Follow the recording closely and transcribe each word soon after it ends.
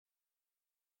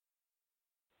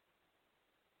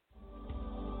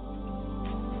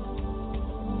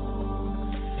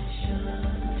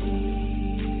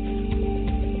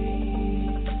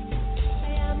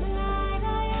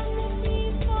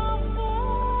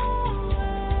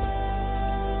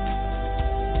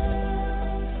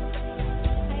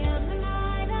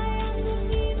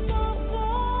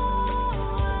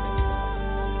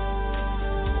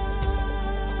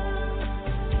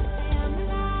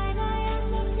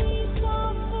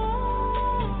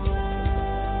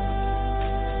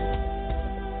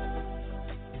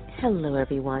Hello,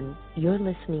 everyone. You're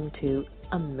listening to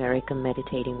America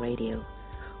Meditating Radio.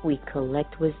 We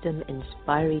collect wisdom,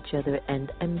 inspire each other,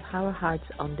 and empower hearts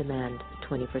on demand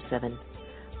 24/7.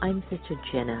 I'm Sister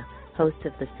Jenna, host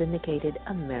of the syndicated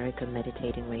America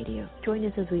Meditating Radio. Join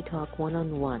us as we talk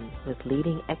one-on-one with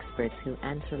leading experts who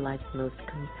answer life's most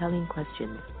compelling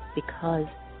questions. Because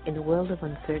in the world of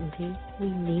uncertainty,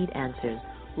 we need answers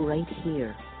right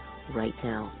here, right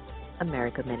now.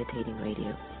 America Meditating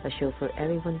Radio, a show for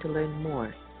everyone to learn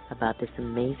more about this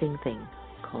amazing thing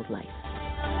called life.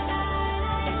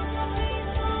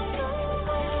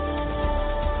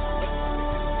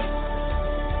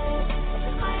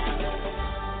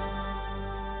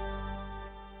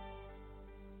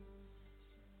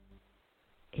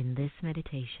 In this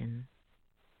meditation,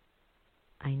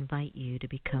 I invite you to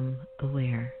become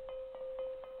aware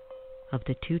of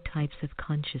the two types of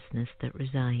consciousness that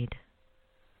reside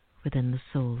within the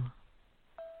soul.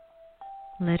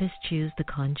 Let us choose the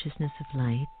consciousness of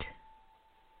light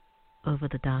over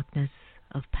the darkness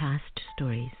of past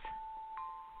stories,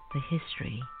 the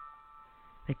history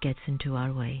that gets into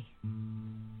our way.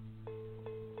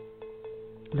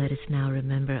 Let us now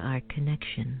remember our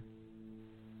connection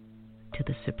to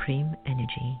the Supreme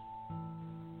Energy,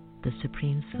 the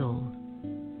Supreme Soul,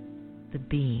 the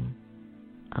being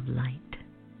of light.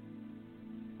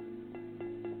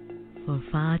 For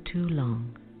far too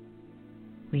long,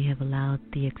 we have allowed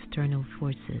the external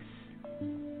forces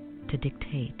to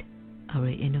dictate our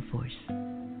inner force.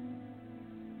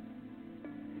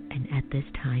 And at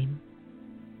this time,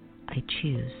 I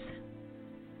choose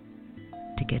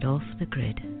to get off the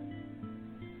grid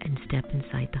and step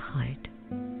inside the heart,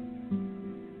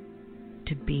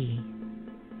 to be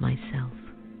myself.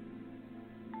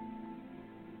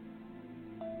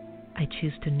 I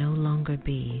choose to no longer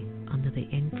be under the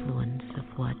influence of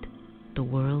what the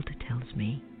world tells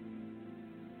me,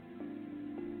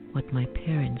 what my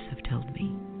parents have told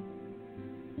me,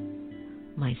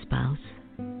 my spouse,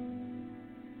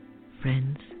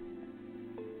 friends,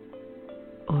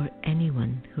 or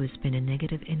anyone who has been a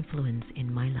negative influence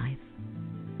in my life.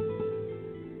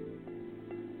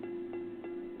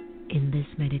 In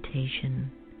this meditation,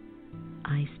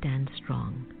 I stand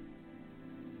strong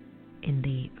in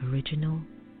the original,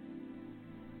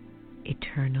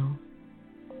 eternal,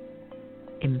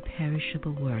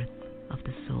 imperishable worth of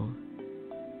the soul.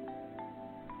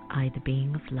 I, the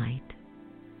being of light,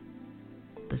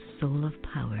 the soul of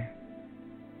power,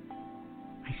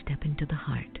 I step into the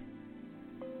heart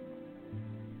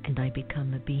and I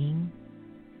become a being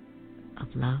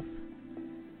of love,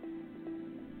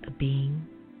 a being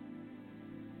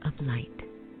of light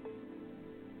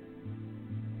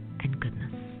and goodness.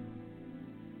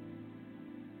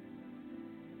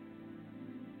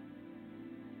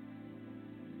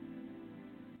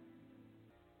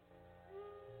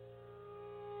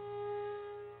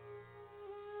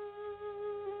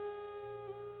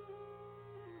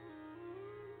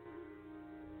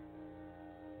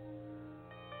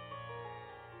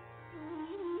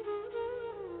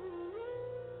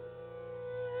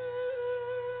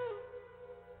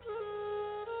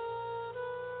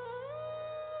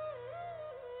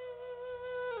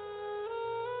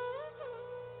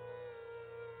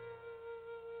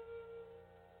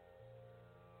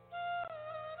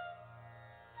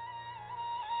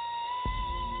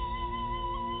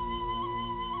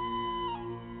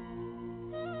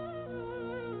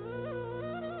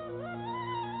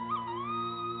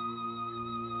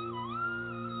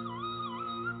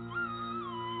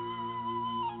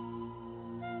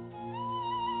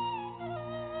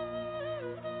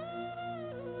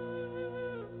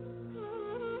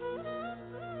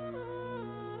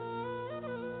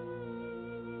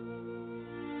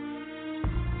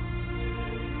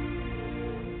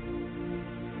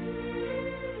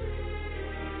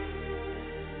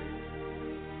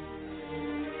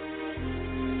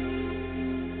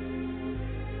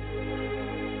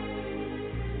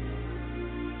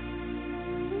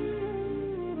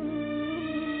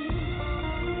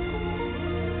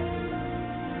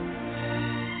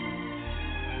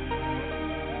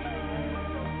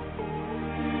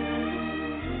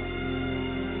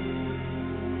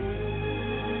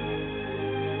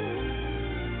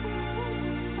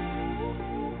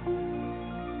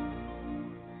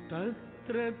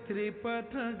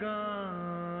 Tripathaga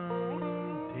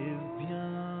Divya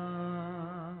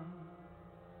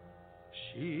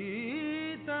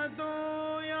शीतदोया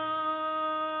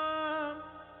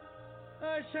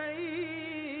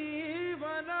अशैवना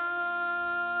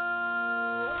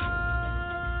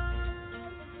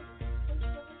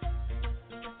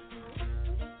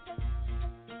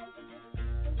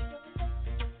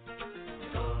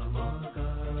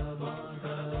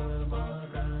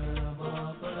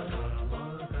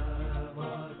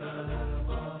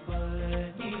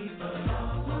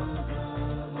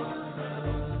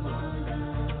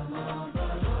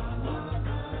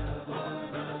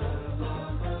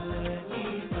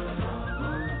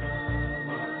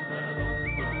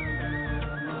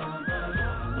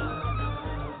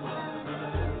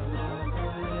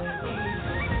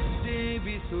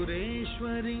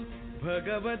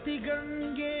भगवति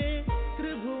गंगे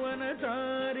त्रिभुवन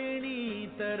तारिणी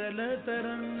तरल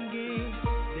तरंगे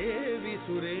देवी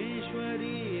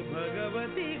सुरेश्वरी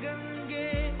भगवति गंगे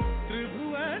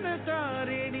त्रिभुवन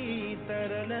तारिणी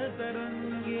तरल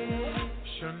तरंगे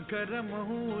शंकर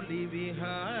मौली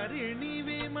विहारिणी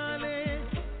विमले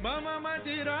मम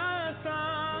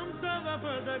मदिरासां तव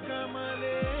पद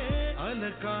कमले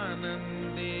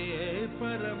अलकानंदे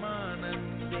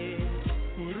परमानंदे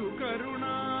कुरु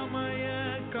करुणामय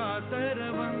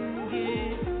कातरवंगे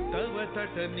तव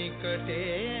तट निकटे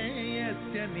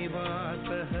यस्य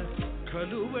निवासः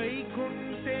खलु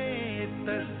वैकुंठे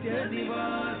तस्य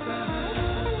निवासः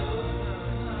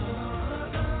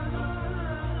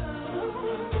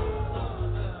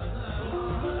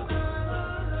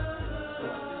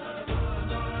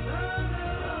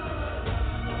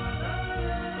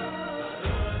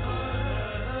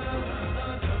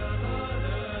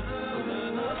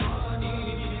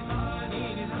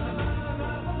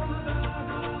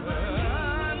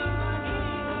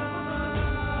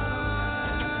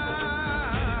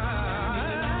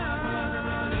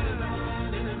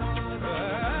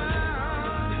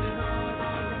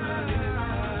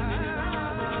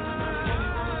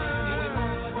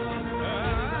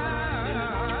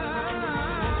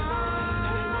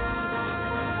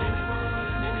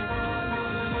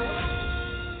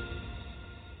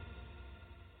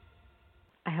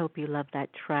I hope you love that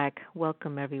track.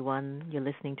 Welcome, everyone. You're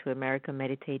listening to America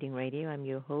Meditating Radio. I'm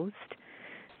your host,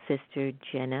 Sister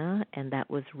Jenna, and that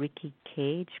was Ricky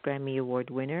Cage, Grammy Award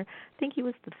winner. I think he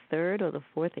was the third or the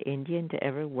fourth Indian to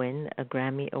ever win a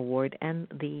Grammy Award and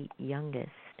the youngest.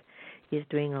 He's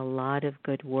doing a lot of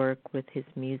good work with his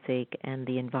music and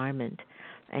the environment,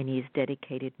 and he's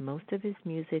dedicated most of his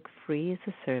music free as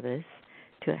a service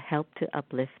to help to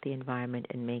uplift the environment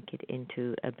and make it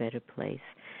into a better place.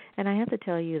 And I have to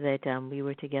tell you that we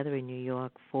were together in New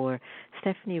York for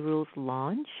Stephanie Rule's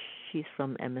launch. She's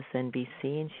from MSNBC,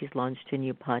 and she's launched a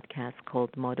new podcast called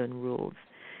Modern Rules.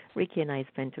 Ricky and I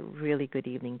spent a really good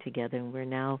evening together, and we're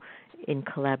now in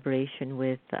collaboration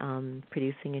with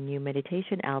producing a new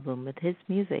meditation album with his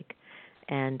music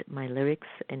and my lyrics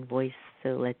and voice.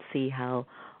 So let's see how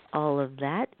all of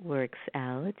that works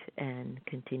out and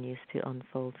continues to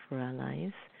unfold for our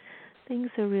lives. Things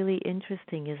are really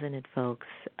interesting, isn't it, folks?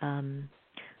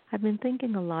 I've been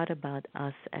thinking a lot about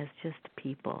us as just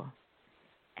people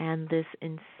and this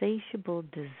insatiable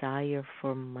desire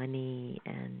for money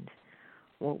and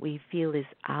what we feel is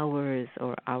ours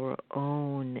or our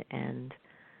own, and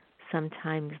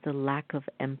sometimes the lack of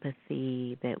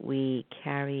empathy that we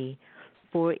carry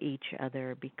for each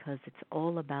other because it's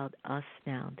all about us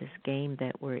now. This game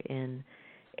that we're in,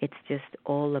 it's just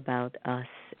all about us,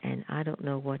 and I don't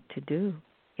know what to do.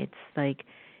 It's like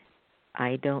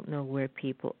I don't know where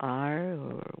people are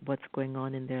or what's going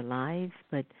on in their lives,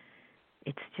 but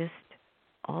it's just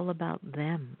all about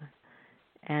them.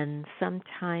 And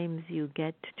sometimes you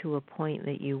get to a point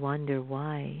that you wonder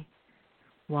why,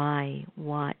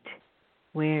 what,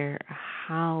 where,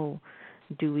 how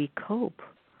do we cope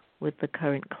with the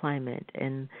current climate?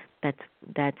 And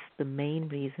that's the main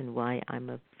reason why I'm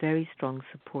a very strong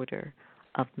supporter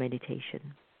of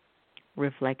meditation,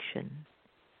 reflection,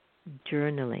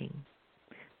 journaling,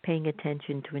 paying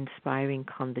attention to inspiring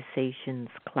conversations,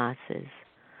 classes,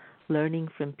 learning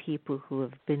from people who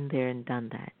have been there and done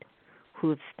that, who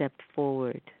have stepped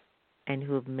forward and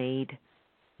who have made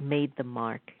the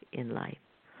mark in life.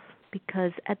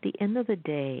 Because at the end of the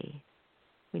day,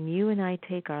 when you and I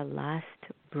take our last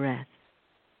breath,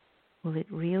 will it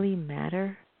really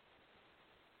matter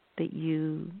that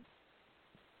you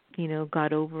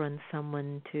got over on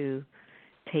someone to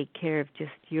take care of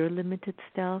just your limited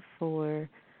stuff, or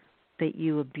that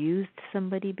you abused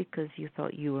somebody because you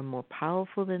thought you were more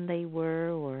powerful than they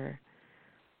were, or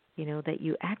that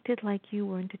you acted like you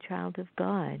weren't a child of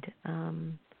God?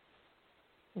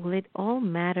 Will it all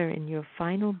matter in your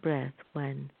final breath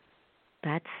when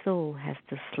that soul has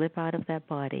to slip out of that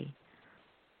body?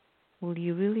 Will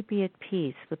you really be at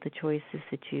peace with the choices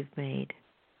that you've made?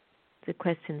 It's a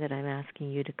question that I'm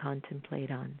asking you to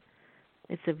contemplate on.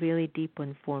 It's a really deep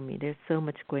one for me. There's so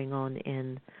much going on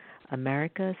in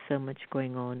America, so much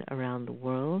going on around the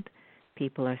world.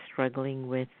 People are struggling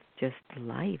with just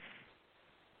life.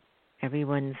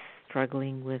 Everyone's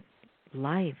struggling with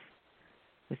life,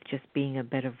 with just being a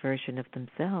better version of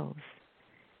themselves.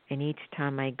 And each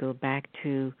time I go back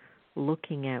to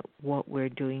looking at what we're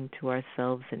doing to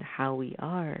ourselves and how we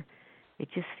are, it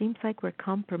just seems like we're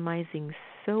compromising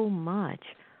so much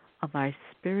of our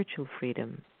spiritual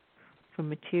freedom for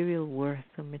material worth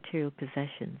or material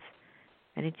possessions.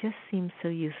 And it just seems so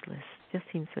useless,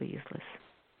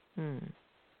 Hmm.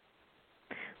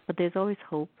 But there's always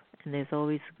hope, and there's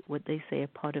always what they say, a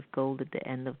pot of gold at the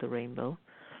end of the rainbow.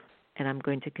 And I'm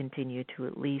going to continue to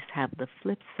at least have the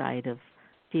flip side of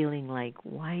feeling like,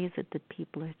 why is it that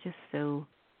people are just so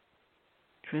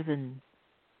driven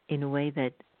in a way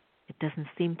that it doesn't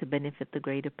seem to benefit the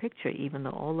greater picture, even though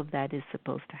all of that is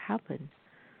supposed to happen.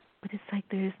 But it's like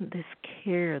there isn't this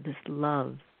care, this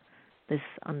love, this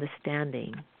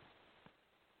understanding,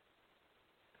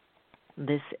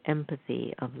 this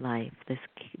empathy of life, this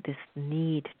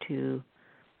need to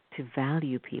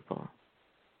value people.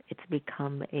 It's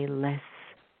become a less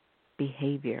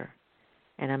behavior.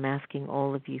 And I'm asking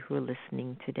all of you who are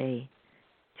listening today,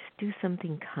 just do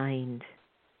something kind,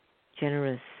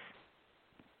 generous,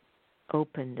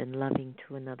 open, and loving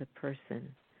to another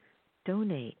person.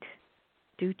 Donate.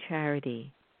 Do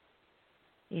charity.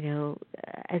 You know,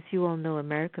 as you all know,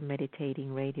 America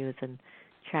Meditating Radio is a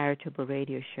charitable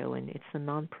radio show, and it's a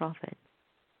non-profit.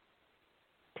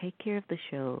 Take care of the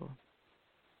show.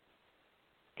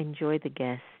 Enjoy the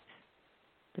guests,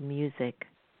 the music,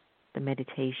 the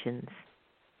meditations.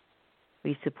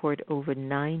 We support over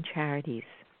 9 charities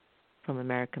from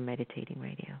America Meditating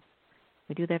Radio.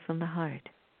 We do that from the heart.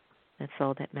 That's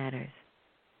all that matters.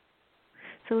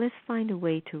 So let's find a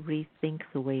way to rethink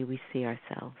the way we see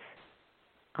ourselves,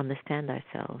 understand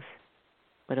ourselves,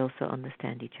 but also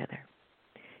understand each other.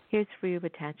 Here's Free of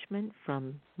Attachment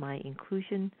from my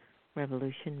Inclusion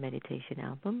Revolution meditation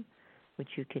album, which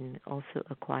you can also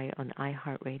acquire on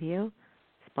iHeartRadio,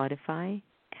 Spotify,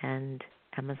 and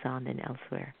Amazon and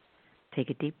elsewhere. Take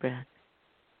a deep breath.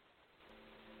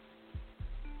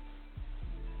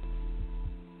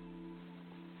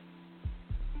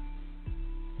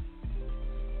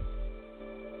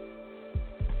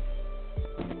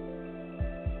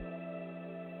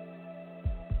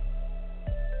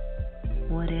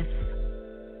 What if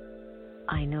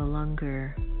I no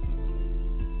longer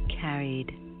carried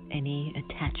any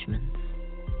attachments?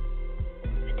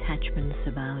 Attachments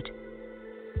about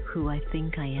who I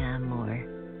think I am or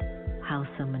how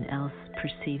someone else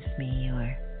perceives me,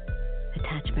 or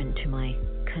attachment to my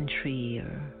country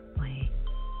or my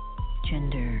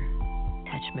gender,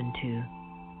 attachment to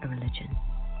a religion.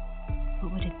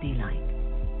 What would it be like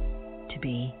to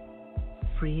be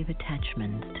free of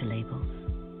attachments to labels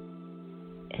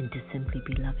and to simply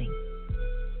be loving?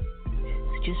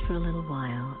 So just for a little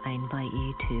while, I invite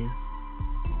you to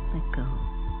let go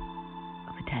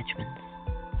of attachments.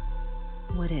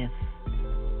 What if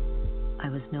I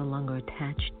was no longer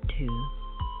attached to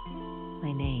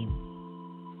my name?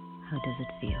 How does it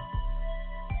feel?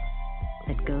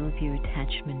 Let go of your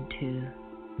attachment to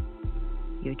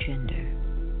your gender.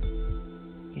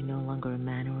 You're no longer a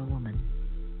man or a woman.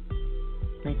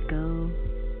 Let go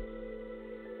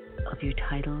of your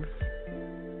titles.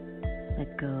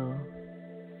 Let go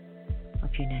of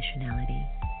your nationality.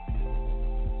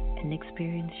 And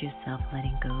experience yourself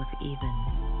letting go of even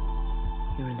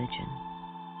your religion.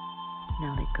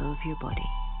 Now let go of your body.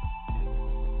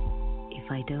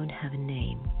 If I don't have a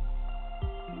name,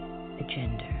 a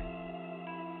gender,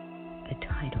 a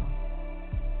title,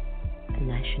 a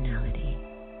nationality,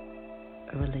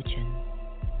 a religion,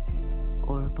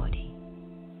 or a body,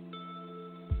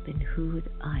 then who would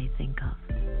I think of?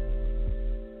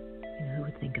 And who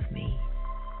would think of me?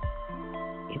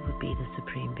 It would be the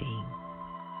Supreme Being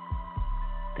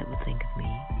that would think of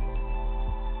me,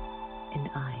 and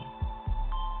I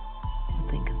would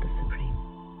think of the Supreme.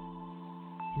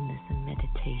 In this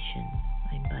meditation,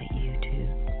 I invite you to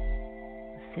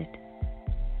sit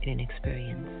in an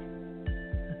experience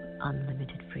of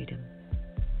unlimited freedom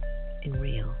in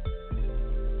real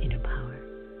inner power.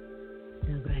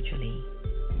 Now gradually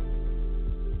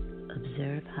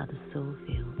observe how the soul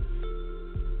feels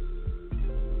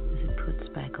as it puts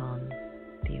back on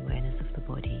the awareness of the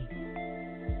body,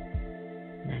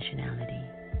 nationality,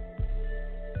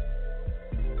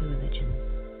 the religion,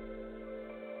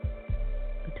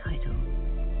 the title,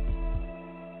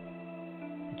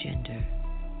 the gender,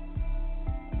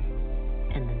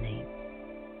 and the name,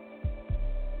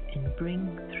 and bring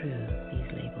through these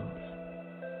labels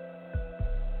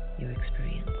your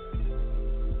experience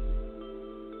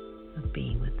of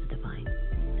being with the divine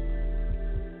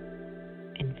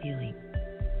and feeling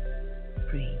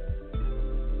free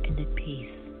and at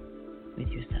peace with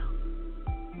yourself.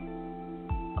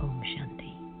 Om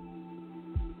Shanti.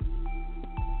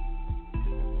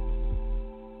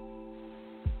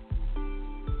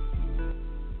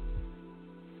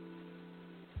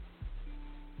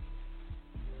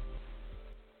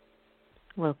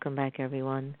 Welcome back,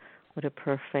 everyone. What a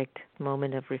perfect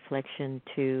moment of reflection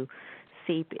to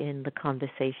seep in the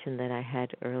conversation that I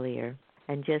had earlier.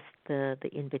 and just the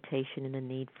invitation and the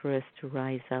need for us to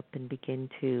rise up and begin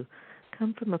to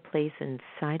come from a place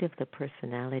inside of the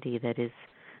personality that is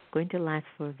going to last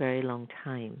for a very long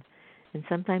time. And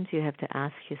sometimes you have to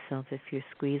ask yourself if you're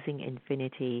squeezing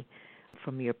infinity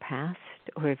from your past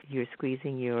or if you're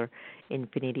squeezing your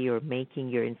infinity or making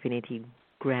your infinity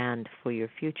grand for your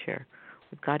future.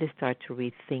 We've got to start to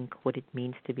rethink what it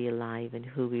means to be alive and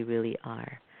who we really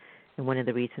are. And one of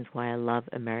the reasons why I love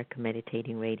America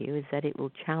Meditating Radio is that it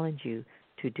will challenge you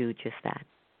to do just that.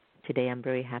 Today I'm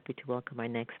very happy to welcome our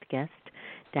next guest.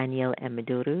 Danielle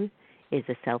Ameduri is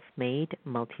a self-made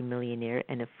multimillionaire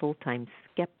and a full-time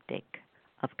skeptic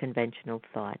of conventional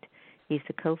thought. He's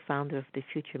the co-founder of the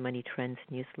Future Money Trends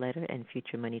newsletter and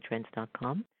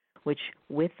FutureMoneyTrends.com, which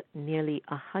with nearly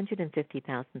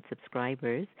 150,000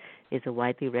 subscribers is a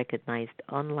widely recognized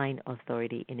online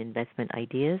authority in investment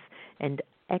ideas and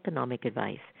economic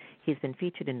advice. He's been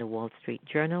featured in the Wall Street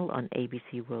Journal, on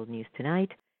ABC World News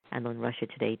Tonight, and on Russia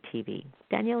Today TV.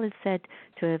 Danielle is said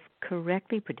to have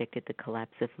correctly predicted the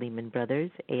collapse of Lehman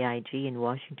Brothers, AIG, and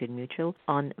Washington Mutual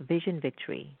on Vision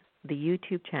Victory, the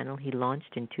YouTube channel he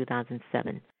launched in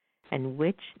 2007, and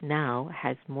which now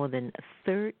has more than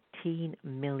 13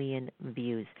 million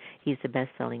views. He's the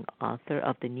best-selling author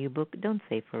of the new book, Don't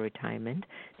Save for Retirement.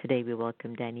 Today we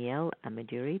welcome Danielle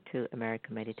Ameduri to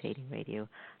America Meditating Radio.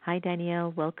 Hi,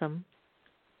 Danielle. Welcome.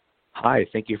 Hi.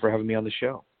 Thank you for having me on the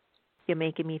show. You're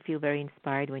making me feel very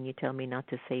inspired when you tell me not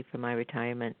to save for my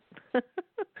retirement.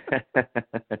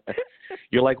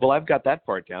 You're like, well, I've got that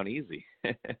part down easy.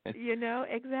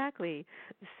 Exactly.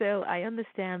 So I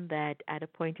understand that at a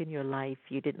point in your life,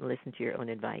 you didn't listen to your own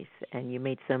advice, and you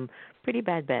made some pretty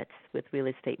bad bets with real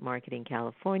estate market in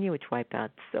California, which wiped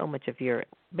out so much of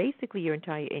basically your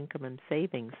entire income and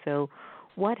savings. So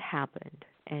what happened,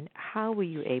 and how were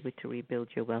you able to rebuild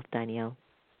your wealth, Danielle?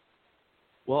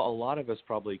 Well, a lot of us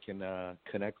probably can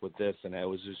connect with this, and I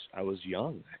was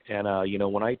young, and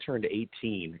when I turned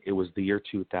 18, it was the year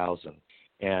 2000,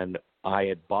 and I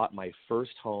had bought my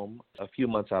first home a few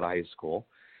months out of high school,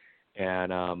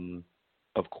 and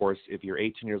of course, if you're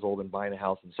 18 years old and buying a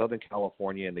house in Southern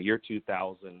California in the year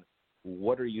 2000,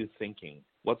 what are you thinking?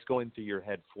 What's going through your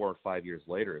head 4 or 5 years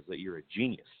later is that you're a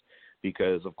genius,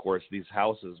 because of course these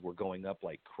houses were going up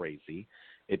like crazy.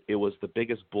 It was the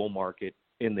biggest bull market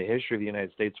in the history of the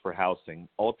United States for housing,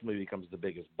 ultimately becomes the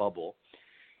biggest bubble.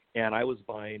 And I was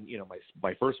buying,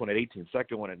 my first one at 18,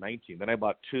 second one at 19. Then I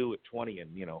bought 2 at 20 and,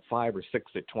 5 or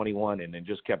 6 at 21 and then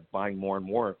just kept buying more and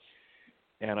more.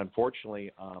 And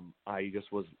unfortunately, I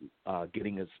just was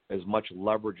getting as much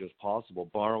leverage as possible,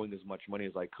 borrowing as much money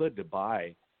as I could to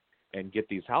buy and get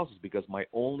these houses, because my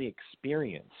only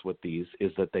experience with these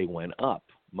is that they went up.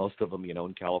 Most of them,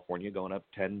 in California, going up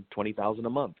 10, 20,000 a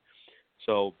month.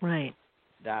 So right.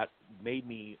 That made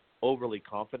me overly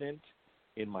confident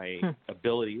in my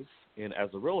abilities as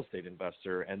a real estate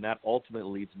investor, and that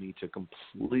ultimately leads me to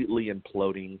completely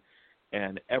imploding.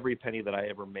 And every penny that I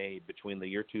ever made between the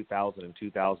year 2000 and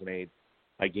 2008,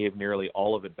 I gave nearly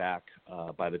all of it back.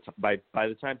 By the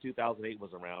time 2008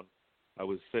 was around, I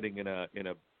was sitting in a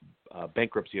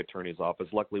bankruptcy attorney's office.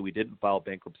 Luckily, we didn't file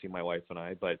bankruptcy, my wife and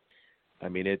I, but I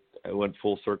mean, it went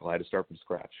full circle. I had to start from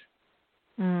scratch.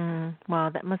 Wow,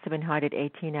 that must have been hard at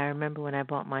 18. I remember when I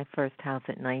bought my first house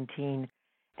at 19.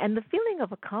 And the feeling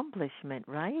of accomplishment,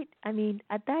 right? I mean,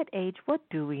 at that age, what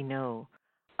do we know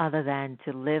other than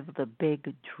to live the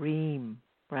big dream,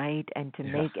 right? And to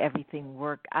make everything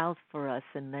work out for us.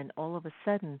 And then all of a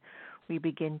sudden, we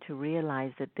begin to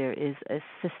realize that there is a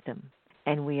system,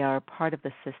 and we are a part of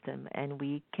the system, and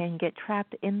we can get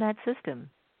trapped in that system.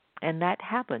 And that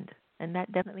happened. And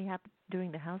that definitely happened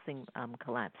during the housing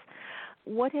collapse.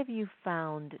 What have you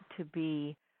found to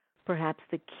be perhaps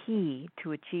the key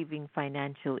to achieving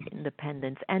financial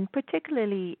independence? And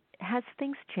particularly, has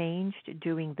things changed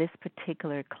during this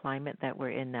particular climate that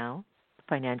we're in now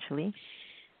financially?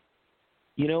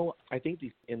 I think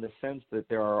in the sense that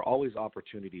there are always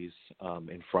opportunities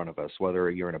in front of us,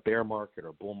 whether you're in a bear market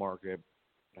or bull market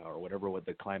or whatever what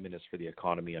the climate is for the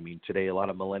economy. I mean, today a lot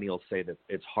of millennials say that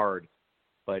it's hard,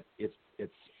 but it's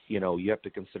you have to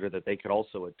consider that they could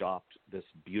also adopt this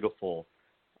beautiful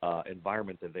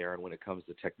environment that they're in when it comes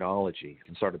to technology. You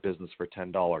can start a business for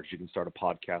 $10. You can start a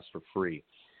podcast for free.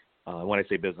 When I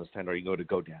say business, $10, you go to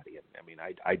GoDaddy. And I mean,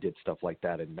 I did stuff like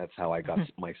that, and that's how I got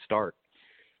my start.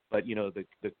 But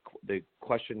the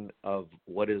question of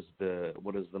what is the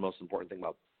most important thing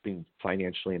about being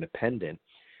financially independent,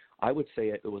 I would say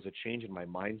it was a change in my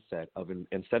mindset of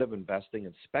instead of investing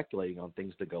and speculating on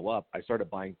things to go up, I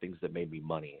started buying things that made me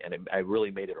money, and I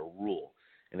really made it a rule.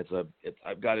 and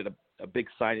I've got a big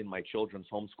sign in my children's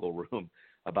homeschool room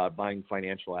about buying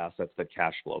financial assets that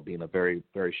cash flow being a very,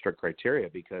 very strict criteria,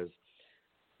 because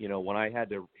when I had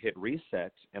to hit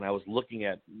reset and I was looking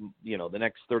at, the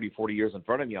next 30, 40 years in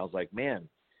front of me, I was like, man,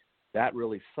 that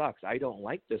really sucks. I don't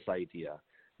like this idea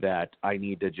that I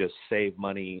need to just save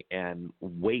money and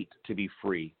wait to be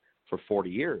free for 40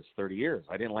 years, 30 years.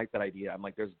 I didn't like that idea. I'm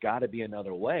like, there's got to be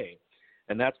another way.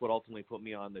 And that's what ultimately put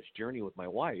me on this journey with my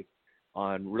wife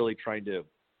on really trying to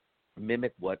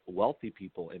mimic what wealthy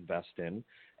people invest in,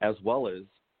 as well as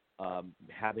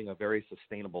having a very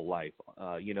sustainable life.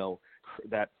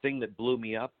 That thing that blew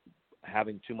me up,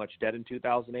 having too much debt in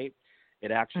 2008,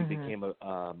 it actually became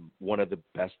one of the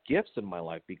best gifts in my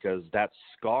life, because that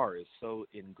scar is so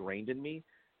ingrained in me.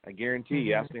 I guarantee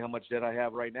you, ask me how much debt I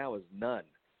have right now, is none.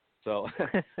 So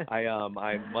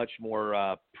I'm much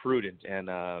more prudent, and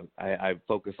I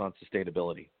focus on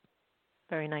sustainability.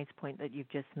 Very nice point that you've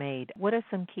just made. What are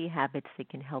some key habits that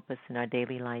can help us in our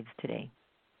daily lives today?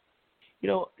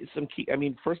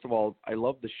 First of all, I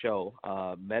love the show,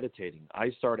 meditating. I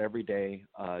start every day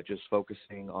just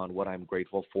focusing on what I'm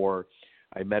grateful for.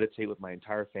 I meditate with my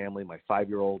entire family, my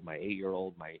 5-year-old, my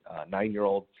 8-year-old, my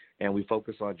 9-year-old, and we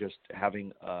focus on just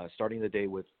starting the day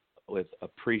with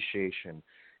appreciation.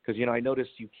 Because, I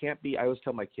noticed you can't be – I always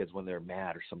tell my kids when they're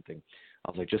mad or something, I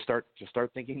was like, just start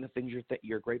thinking the things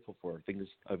you're grateful for, things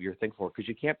you're thankful for, because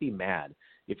you can't be mad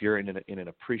if you're in an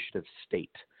appreciative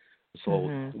state.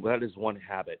 So that is one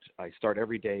habit. I start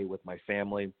every day with my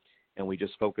family, and we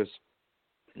just focus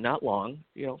not long,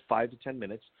 5 to 10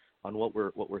 minutes on what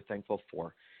we're thankful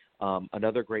for.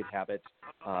 Another great habit,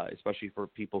 especially for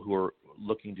people who are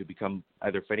looking to become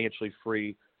either financially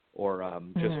free or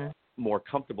just more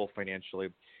comfortable financially,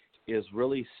 is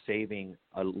really saving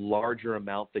a larger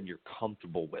amount than you're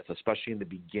comfortable with, especially in the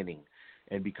beginning,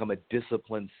 and become a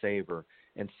disciplined saver.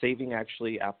 And saving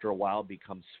actually after a while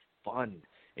becomes fun,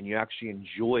 and you actually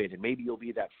enjoy it. And maybe you'll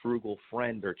be that frugal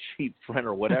friend or cheap friend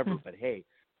or whatever, but hey,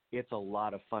 it's a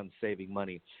lot of fun saving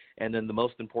money. And then the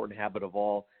most important habit of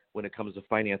all when it comes to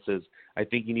finances, I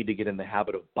think you need to get in the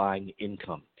habit of buying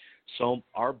income. So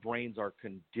our brains are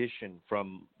conditioned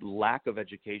from lack of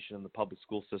education in the public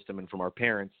school system and from our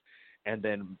parents. And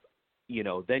then,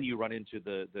 then you run into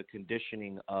the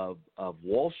conditioning of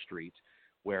Wall Street,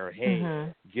 where,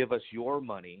 hey, give us your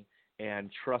money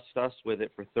and trust us with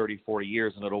it for 30, 40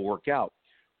 years and it'll work out.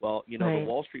 Well, the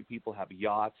Wall Street people have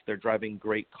yachts. They're driving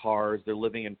great cars. They're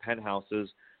living in penthouses.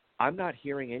 I'm not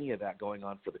hearing any of that going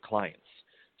on for the clients.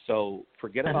 So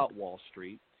forget about Wall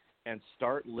Street and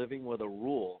start living with a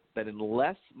rule that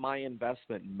unless my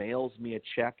investment mails me a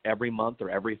check every month or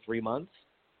every 3 months,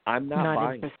 I'm not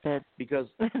buying interested. It, because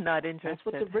not interested. That's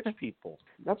what the rich people.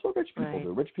 That's what rich people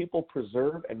do. Rich people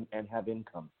preserve and have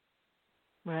income.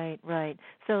 Right.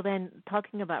 So then,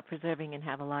 talking about preserving and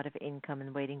have a lot of income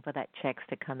and waiting for that checks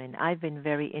to come in, I've been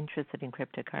very interested in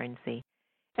cryptocurrency.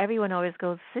 Everyone always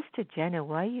goes, Sister Jenna,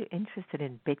 why are you interested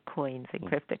in Bitcoins and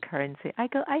cryptocurrency? I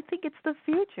go, I think it's the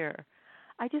future.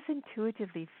 I just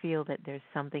intuitively feel that there's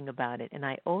something about it, and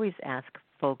I always ask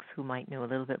folks who might know a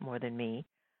little bit more than me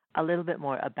a little bit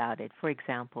more about it. For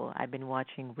example, I've been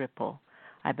watching Ripple.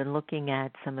 I've been looking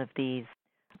at some of these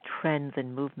trends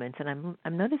and movements, and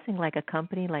I'm noticing like a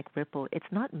company like Ripple, it's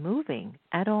not moving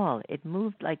at all. It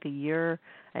moved like a year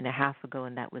and a half ago,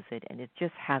 and that was it, and it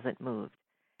just hasn't moved.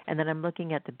 And then I'm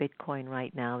looking at the Bitcoin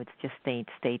right now. It's just stayed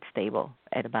stable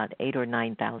at about 8,000 or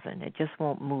 9,000. It just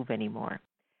won't move anymore.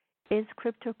 Is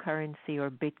cryptocurrency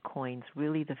or Bitcoins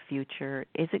really the future?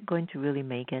 Is it going to really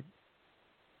make it?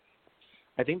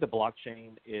 I think the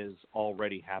blockchain is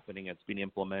already happening. It's being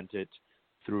implemented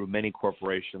through many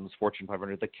corporations, Fortune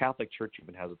 500. The Catholic Church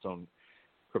even has its own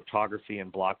cryptography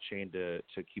and blockchain to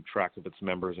keep track of its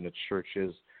members and its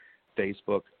churches.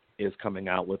 Facebook is coming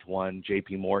out with one,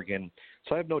 JP Morgan.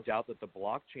 So I have no doubt that the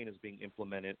blockchain is being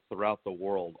implemented throughout the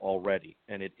world already,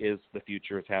 and it is the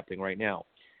future. It's happening right now.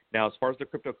 Now, as far as the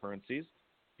cryptocurrencies,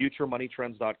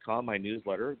 futuremoneytrends.com, my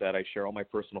newsletter that I share all my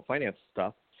personal finance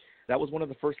stuff, that was one of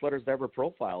the first letters to ever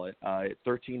profile it at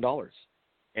 $13.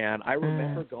 And I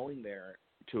remember going there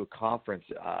to a conference.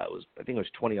 I think it was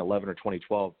 2011 or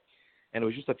 2012, and it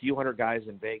was just a few hundred guys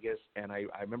in Vegas. And I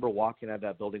remember walking out of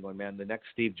that building going, man, the next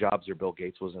Steve Jobs or Bill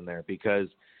Gates was in there, because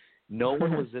no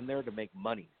one was in there to make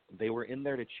money. They were in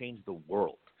there to change the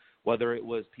world, whether it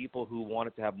was people who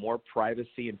wanted to have more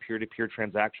privacy and peer-to-peer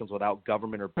transactions without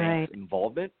government or banks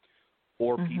involvement,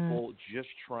 or people just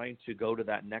trying to go to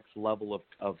that next level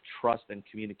of trust and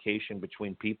communication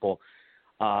between people.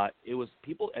 It was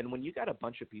people, and when you got a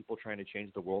bunch of people trying to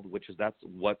change the world, that's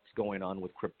what's going on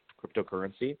with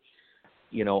cryptocurrency,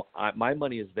 my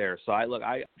money is there. So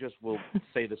I just will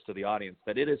say this to the audience,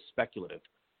 that it is speculative.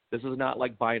 This is not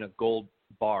like buying a gold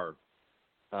bar.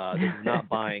 This is not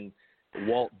buying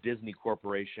Walt Disney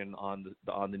Corporation on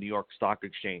the New York Stock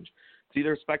Exchange. It's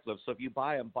either speculative. So if you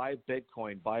buy them, buy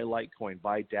Bitcoin, buy Litecoin,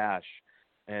 buy Dash,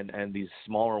 and these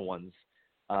smaller ones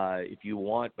if you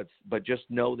want. But just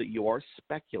know that you are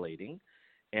speculating.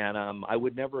 And I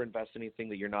would never invest anything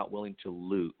that you're not willing to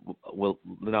lose,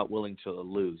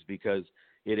 because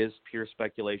it is pure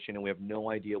speculation, and we have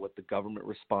no idea what the government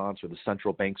response or the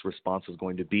central bank's response is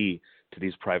going to be to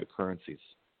these private currencies.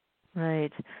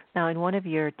 Right. Now, in one of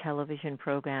your television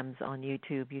programs on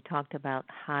YouTube, you talked about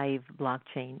Hive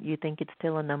blockchain. You think it's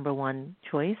still a number one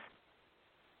choice?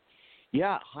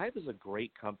 Yeah, Hive is a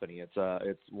great company.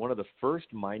 It's one of the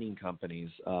first mining companies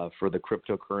for the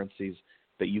cryptocurrencies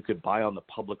that you could buy on the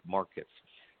public markets.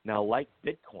 Now, like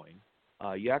Bitcoin,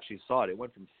 you actually saw it. It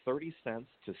went from 30 cents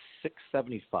to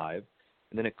 $6.75, and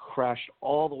then it crashed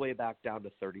all the way back down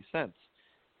to 30 cents.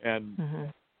 And,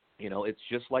 it's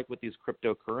just like with these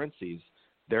cryptocurrencies.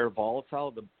 They're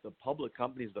volatile. The public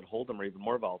companies that hold them are even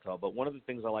more volatile. But one of the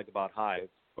things I like about Hive,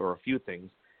 or a few things,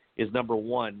 is number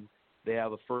one, they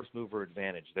have a first mover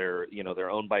advantage. They're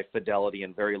owned by Fidelity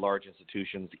and very large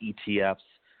institutions, ETFs.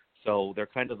 So they're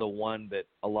kind of the one that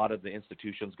a lot of the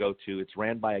institutions go to. It's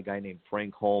ran by a guy named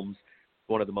Frank Holmes,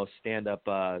 one of the most stand-up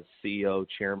CEO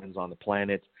chairmen on the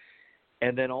planet.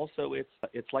 And then also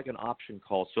it's like an option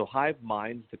call. So Hive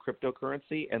mines the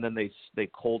cryptocurrency, and then they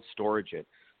cold storage it.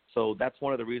 So that's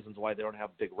one of the reasons why they don't have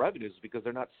big revenues, because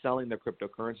they're not selling their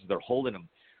cryptocurrencies, they're holding them.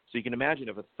 So you can imagine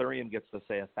if Ethereum gets to,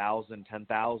 say, 1,000,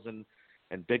 10,000,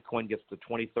 and Bitcoin gets to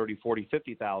 20, 30, 40,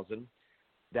 50,000,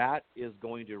 that is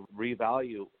going to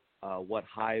revalue what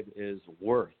Hive is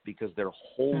worth, because they're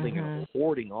holding and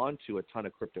hoarding onto a ton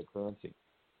of cryptocurrency.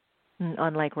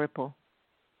 Unlike Ripple.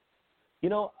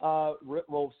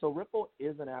 So Ripple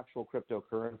is an actual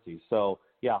cryptocurrency. So,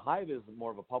 yeah, Hive is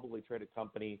more of a publicly traded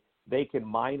company. They can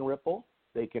mine Ripple.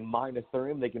 They can mine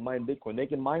Ethereum. They can mine Bitcoin. They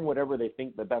can mine whatever they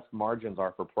think the best margins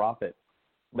are for profit.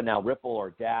 But now Ripple or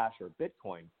Dash or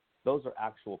Bitcoin, those are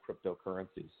actual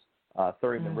cryptocurrencies.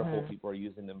 Ethereum and Ripple, people are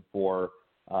using them for,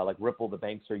 like Ripple, the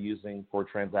banks are using for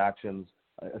transactions.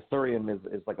 Ethereum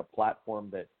is like a platform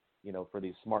that, for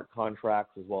these smart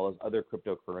contracts as well as other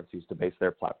cryptocurrencies to base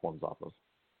their platforms off of.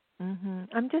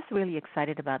 I'm just really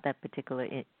excited about that particular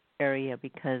area,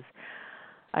 because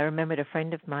I remembered a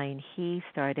friend of mine, he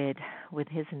started with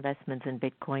his investments in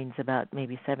Bitcoins about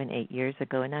maybe 7-8 years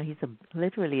ago, and now he's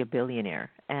literally a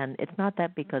billionaire. And it's not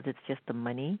that because it's just the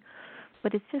money,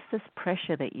 but it's just this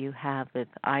pressure that you have with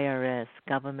IRS,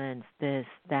 governments, this,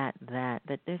 that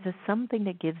there's just something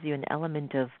that gives you an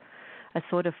element of a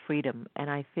sort of freedom. And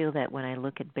I feel that when I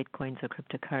look at Bitcoins or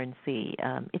cryptocurrency,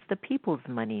 it's the people's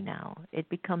money now. It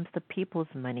becomes the people's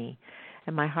money.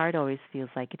 And my heart always feels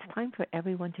like it's time for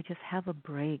everyone to just have a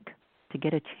break, to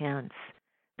get a chance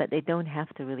that they don't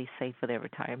have to really save for their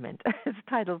retirement. It's the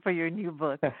title for your new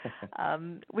book.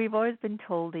 We've always been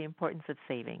told the importance of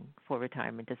saving for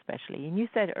retirement especially. And you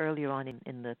said earlier on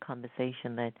in the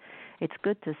conversation that it's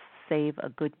good to save a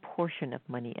good portion of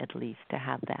money at least, to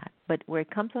have that. But where it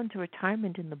comes on to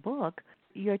retirement in the book,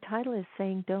 your title is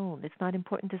saying don't. It's not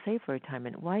important to save for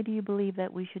retirement. Why do you believe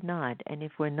that we should not? And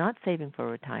if we're not saving for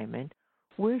retirement,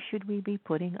 where should we be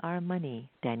putting our money,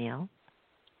 Danielle?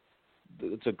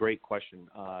 It's a great question.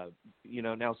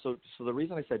 Now, so the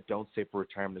reason I said don't save for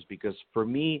retirement is because for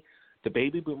me, the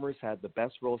baby boomers had the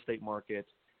best real estate market,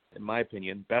 in my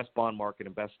opinion, best bond market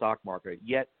and best stock market.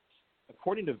 Yet,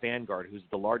 according to Vanguard, who's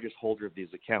the largest holder of these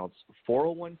accounts,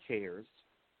 401kers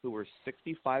who are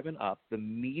 65 and up, the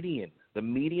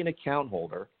median account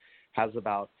holder has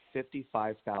about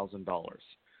 $55,000.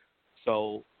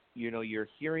 So, you're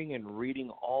hearing and reading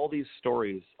all these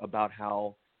stories about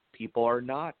how people are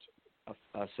not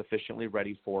sufficiently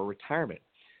ready for retirement.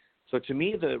 So to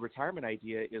me, the retirement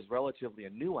idea is relatively a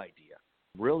new idea.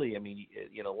 Really,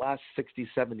 last 60,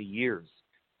 70 years,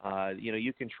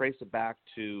 you can trace it back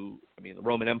to, the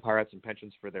Roman Empire had some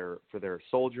pensions for their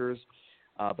soldiers,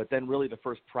 but then really the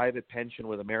first private pension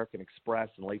with American Express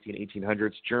in the late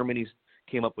 1800s. Germany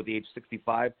came up with the age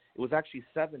 65. It was actually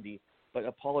 70. But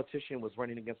a politician was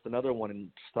running against another one and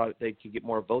thought they could get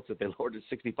more votes if they lowered it to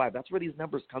 65. That's where these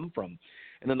numbers come from.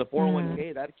 And then the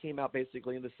 401k, that came out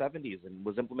basically in the 70s and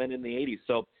was implemented in the 80s.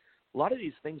 So a lot of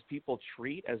these things people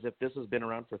treat as if this has been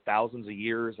around for thousands of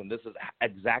years and this is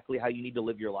exactly how you need to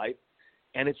live your life.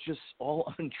 And it's just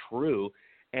all untrue.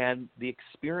 And the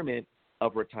experiment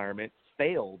of retirement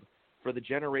failed for the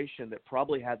generation that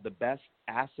probably had the best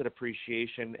asset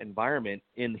appreciation environment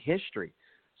in history.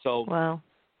 So, wow.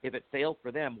 if it failed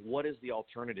for them, what is the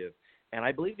alternative? And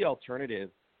I believe the alternative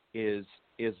is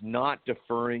not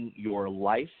deferring your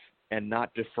life and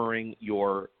not deferring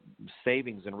your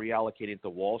savings and reallocating it to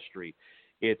Wall Street.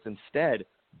 It's instead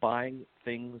buying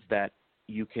things that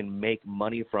you can make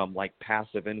money from, like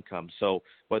passive income. So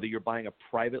whether you're buying a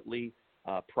private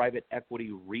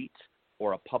equity REIT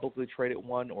or a publicly traded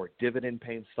one, or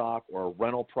dividend-paying stock, or a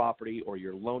rental property, or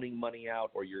you're loaning money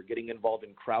out, or you're getting involved in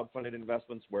crowdfunded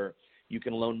investments where you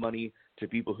can loan money to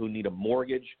people who need a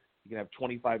mortgage. You can have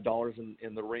 $25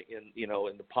 in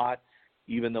the pot,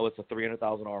 even though it's a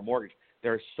 $300,000 mortgage.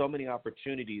 There are so many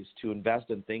opportunities to invest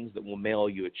in things that will mail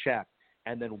you a check,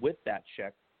 and then with that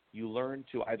check, you learn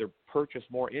to either purchase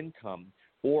more income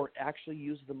or actually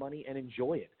use the money and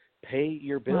enjoy it. Pay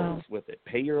your bills with it.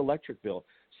 Pay your electric bill.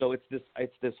 So it's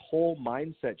this whole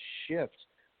mindset shift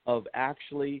of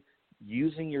actually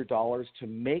using your dollars to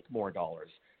make more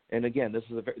dollars. And again, this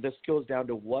goes down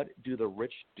to, what do the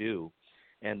rich do?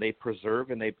 And they preserve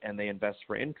and they invest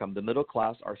for income. The middle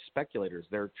class are speculators.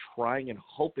 They're trying and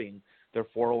hoping their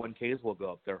 401ks will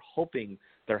go up. They're hoping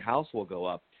their house will go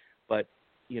up. But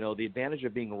the advantage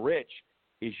of being rich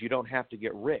is you don't have to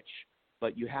get rich.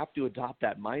 But you have to adopt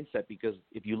that mindset, because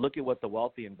if you look at what the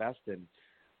wealthy invest in,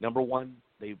 number one,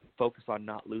 they focus on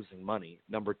not losing money.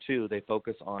 Number two, they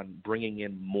focus on bringing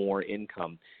in more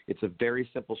income. It's a very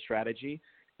simple strategy.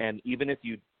 And even if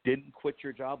you didn't quit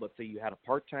your job, let's say you had a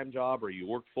part-time job or you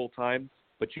worked full-time,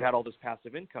 but you had all this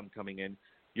passive income coming in,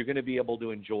 you're going to be able to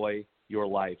enjoy your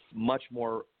life much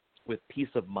more with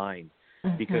peace of mind.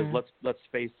 Mm-hmm. Because let's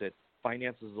face it,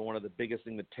 finances is one of the biggest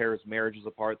things that tears marriages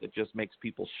apart, that just makes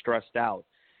people stressed out.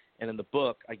 And in the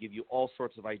book, I give you all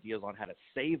sorts of ideas on how to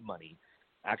save money,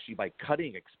 actually by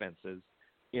cutting expenses,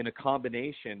 in a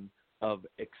combination of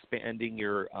expanding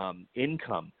your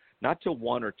income, not to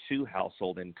one or two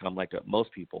household income like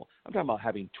most people. I'm talking about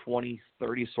having 20,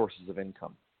 30 sources of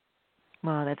income.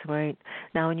 Wow, that's great.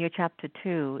 Now, in your chapter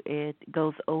 2, it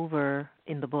goes over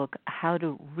in the book how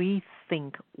to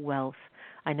rethink wealth.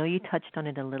 I know you touched on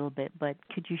it a little bit, but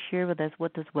could you share with us,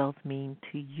 what does wealth mean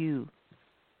to you?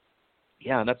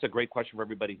 Yeah, and that's a great question for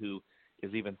everybody who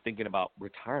is even thinking about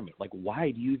retirement. Like,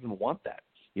 why do you even want that?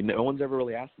 No one's ever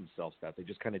really asked themselves that. They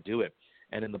just kind of do it.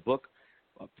 And in the book,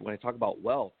 when I talk about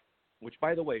wealth, which,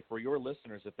 by the way, for your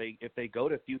listeners, if they go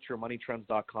to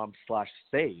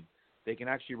futuremoneytrends.com/save, they can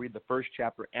actually read the first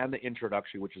chapter and the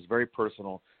introductory, which is very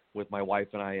personal, with my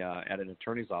wife and I at an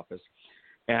attorney's office.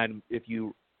 And if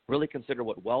you really consider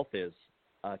what wealth is,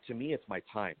 to me, it's my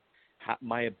time,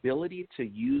 my ability to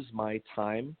use my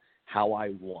time how I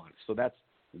want. So that's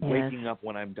waking up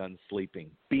when I'm done sleeping,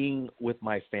 being with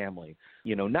my family,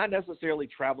 not necessarily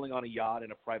traveling on a yacht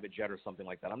in a private jet or something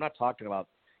like that. I'm not talking about,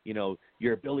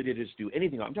 your ability to just do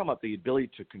anything. I'm talking about the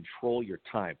ability to control your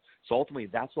time. So ultimately,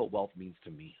 that's what wealth means to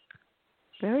me.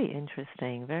 Very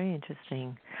interesting, very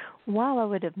interesting. Wow, I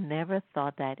would have never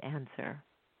thought that answer.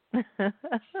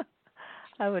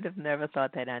 I would have never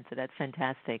thought that answer. That's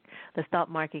fantastic. The stock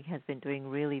market has been doing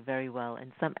really very well,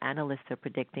 and some analysts are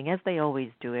predicting, as they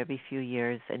always do every few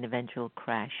years, an eventual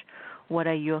crash. What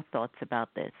are your thoughts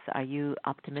about this? Are you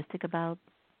optimistic about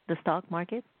the stock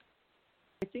market?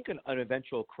 I think an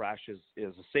eventual crash is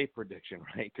a safe prediction,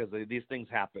 right? Because these things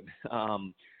happen.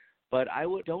 But I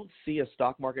don't see a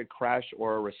stock market crash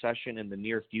or a recession in the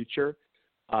near future,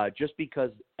 just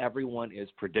because everyone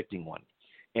is predicting one.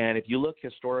 And if you look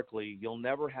historically, you'll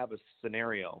never have a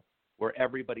scenario where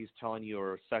everybody's telling you a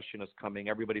recession is coming,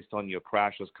 everybody's telling you a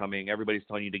crash is coming, everybody's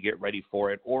telling you to get ready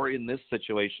for it. Or in this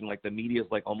situation, like the media is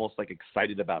almost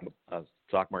excited about a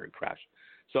stock market crash.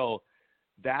 So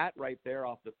that right there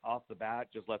off the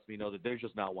bat just lets me know that there's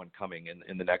just not one coming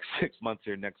in the next 6 months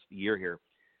or next year here,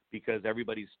 because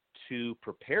everybody's too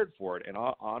prepared for it. And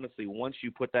honestly, once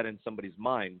you put that in somebody's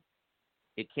mind,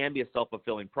 it can be a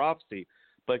self-fulfilling prophecy,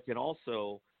 but can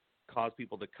also cause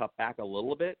people to cut back a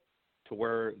little bit to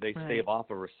where they stave off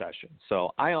a recession.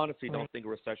 So I honestly don't think a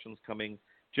recession's coming,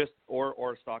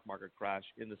 or a stock market crash,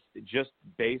 just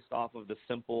based off of the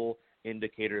simple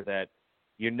indicator that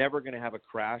you're never going to have a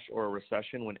crash or a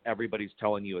recession when everybody's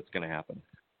telling you it's going to happen.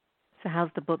 So how's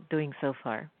the book doing so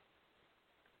far?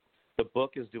 The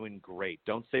book is doing great.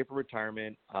 Don't Save for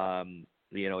Retirement.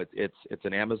 It's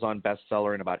an Amazon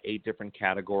bestseller in about 8 different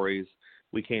categories.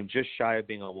 We came just shy of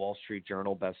being a Wall Street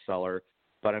Journal bestseller,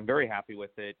 but I'm very happy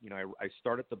with it. I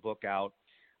started the book out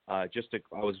a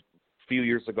few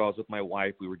years ago. I was with my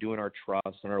wife. We were doing our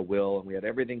trust and our will, and we had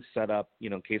everything set up,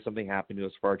 in case something happened to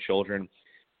us for our children.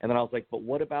 And then I was like, but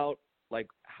what about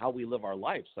how we live our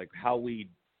lives, how we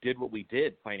did what we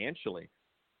did financially?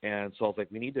 And so I was like,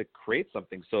 we need to create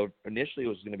something. So initially it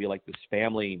was going to be like this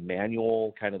family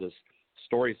manual, kind of this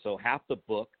story. So half the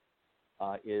book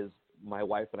is my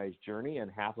wife and I's journey, and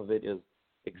half of it is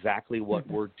exactly what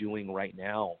we're doing right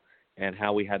now and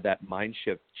how we had that mind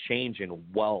shift change in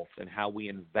wealth and how we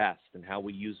invest and how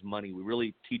we use money. We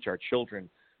really teach our children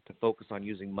to focus on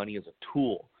using money as a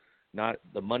tool. Not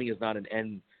the money is not an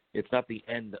end. It's not the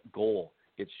end goal.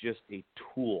 It's just a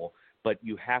tool. But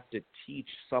you have to teach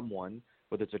someone,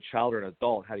 whether it's a child or an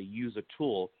adult, how to use a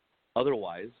tool.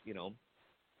 Otherwise,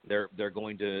 they're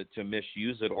going to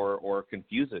misuse it or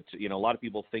confuse it. A lot of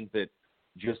people think that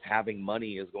just having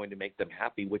money is going to make them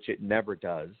happy, which it never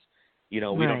does. We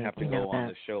don't have to go on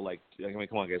the show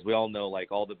come on, guys. We all know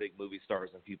all the big movie stars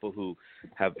and people who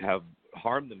have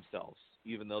harmed themselves,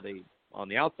 even though they on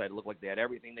the outside look like they had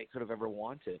everything they could have ever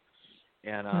wanted.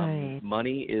 And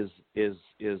money is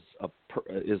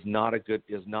not a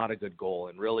good goal.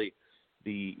 And really,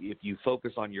 if you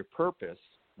focus on your purpose,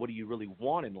 what do you really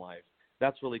want in life?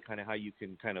 That's really kind of how you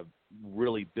can kind of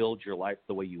really build your life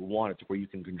the way you want it, to where you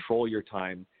can control your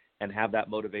time and have that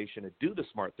motivation to do the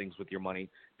smart things with your money,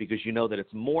 because you know that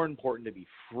it's more important to be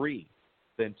free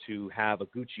than to have a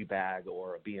Gucci bag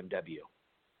or a BMW.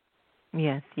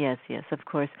 Yes, of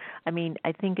course. I mean,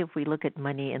 I think if we look at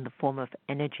money in the form of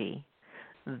energy,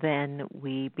 then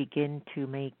we begin to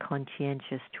make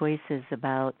conscientious choices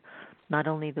about not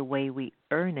only the way we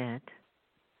earn it,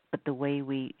 but the way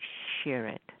we share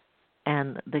it.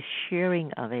 And the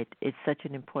sharing of it is such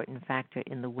an important factor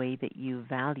in the way that you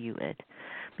value it.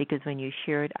 Because when you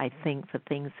share it, I think for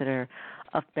things that are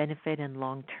of benefit and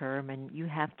long term, and you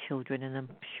have children, and I'm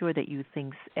sure that you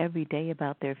think every day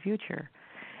about their future.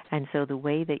 And so the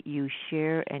way that you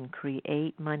share and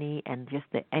create money and just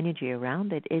the energy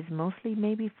around it is mostly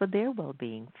maybe for their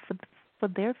well-being, for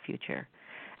their future.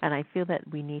 And I feel that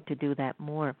we need to do that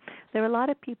more. There are a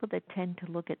lot of people that tend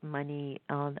to look at money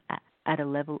at a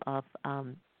level of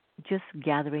just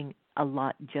gathering a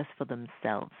lot just for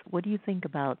themselves. What do you think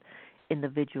about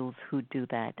individuals who do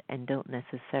that and don't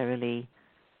necessarily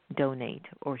donate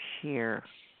or share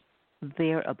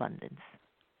their abundance?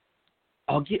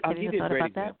 I'll give you a great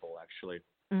example, actually.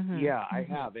 Mm-hmm. Yeah, I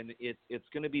have, and it's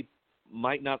going to be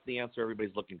might not the answer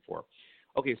everybody's looking for.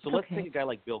 Okay, so let's take a guy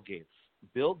like Bill Gates.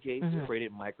 Bill Gates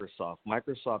created Microsoft.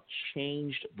 Microsoft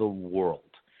changed the world.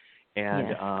 And,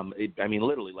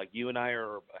 literally, like you and I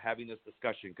are having this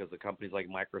discussion because of companies like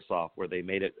Microsoft, where they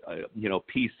made it,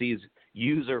 PCs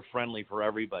user-friendly for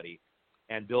everybody.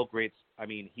 And Bill Gates,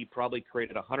 he probably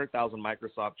created 100,000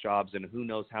 Microsoft jobs and who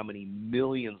knows how many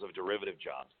millions of derivative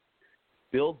jobs.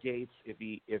 Bill Gates, if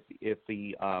he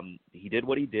did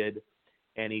what he did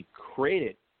and he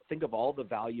created, think of all the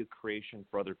value creation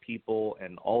for other people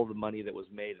and all the money that was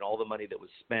made and all the money that was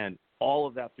spent, all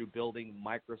of that through building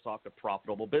Microsoft a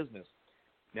profitable business.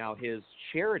 Now his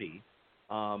charity,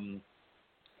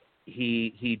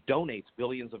 he donates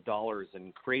billions of dollars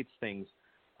and creates things,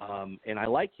 and I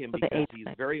like him because he's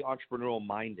very entrepreneurial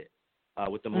minded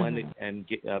with the Melinda and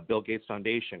Bill Gates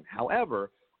Foundation.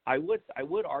 However, I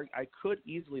could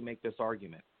easily make this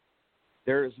argument.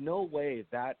 There is no way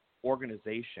that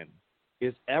organization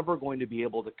is ever going to be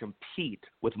able to compete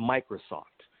with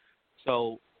Microsoft.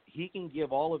 So he can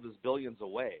give all of his billions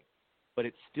away, but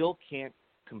it still can't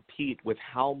compete with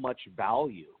how much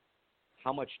value,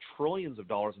 how much trillions of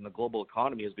dollars in the global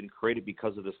economy has been created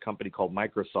because of this company called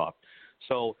Microsoft.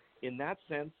 So in that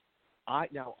sense, I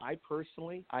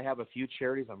personally have a few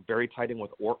charities I'm very tied in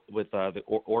with the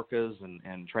orcas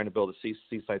and trying to build a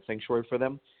seaside sanctuary for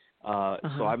them.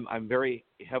 So I'm very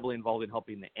heavily involved in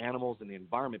helping the animals and the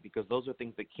environment, because those are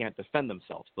things that can't defend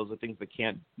themselves. Those are things that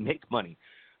can't make money.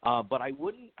 But I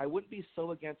wouldn't be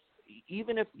so against,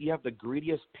 even if you have the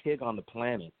greediest pig on the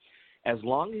planet, as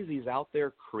long as he's out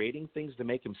there creating things to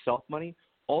make himself money,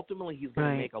 ultimately he's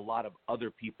going to make a lot of other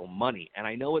people money. And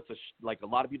I know it's a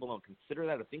lot of people don't consider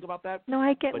that or think about that. No,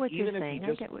 I get what you're saying. But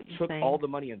even if he just took all the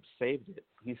money and saved it,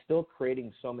 he's still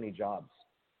creating so many jobs.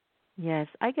 Yes,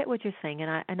 I get what you're saying,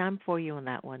 and I'm for you on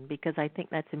that one, because I think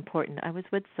that's important. I was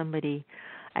with somebody,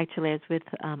 actually, I was with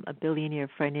a billionaire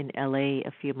friend in L.A.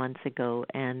 a few months ago,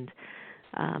 and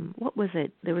what was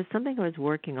it? There was something I was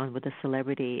working on with a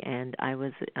celebrity, and I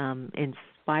was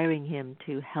inspiring him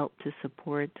to help to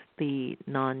support the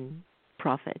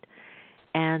non-profit.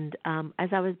 And as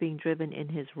I was being driven in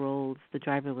his roles, the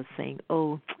driver was saying,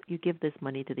 "Oh, you give this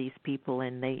money to these people,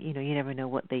 and they, you never know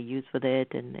what they use with it,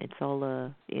 and it's all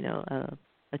a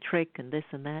trick and this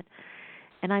and that."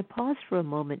 And I paused for a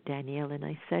moment, Danielle, and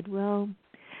I said, "Well,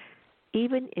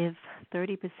 even if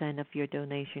 30% of your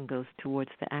donation goes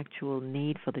towards the actual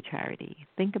need for the charity,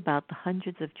 think about the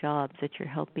hundreds of jobs that you're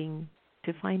helping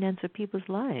to finance the people's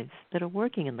lives that are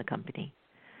working in the company.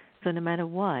 So no matter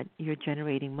what, you're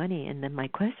generating money. And then my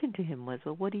question to him was,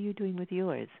 well, what are you doing with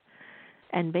yours?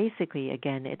 And basically,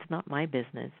 again, it's not my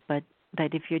business, but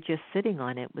that if you're just sitting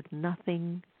on it with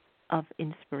nothing of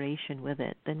inspiration with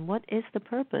it, then what is the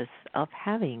purpose of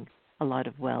having a lot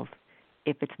of wealth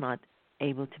if it's not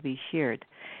able to be shared?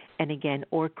 And again,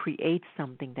 or create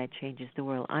something that changes the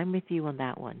world. I'm with you on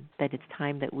that one, that it's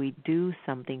time that we do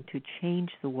something to change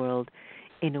the world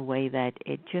in a way that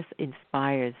it just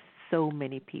inspires so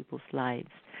many people's lives.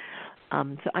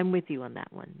 So I'm with you on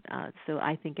that one. So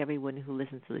I think everyone who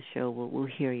listens to the show will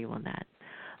hear you on that.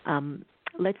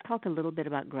 Let's talk a little bit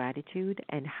about gratitude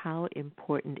and how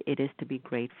important it is to be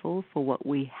grateful for what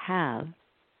we have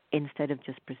instead of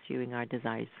just pursuing our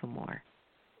desires for more.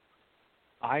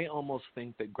 I almost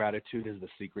think that gratitude is the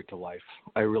secret to life.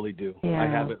 I really do. Yeah. I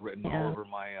have it written all over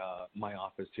my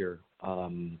office here.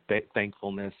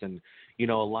 Thankfulness, and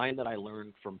a line that I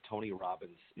learned from Tony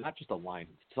Robbins. Not just a line,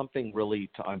 something really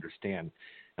to understand.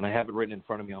 And I have it written in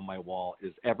front of me on my wall.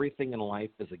 Is everything in life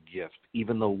is a gift.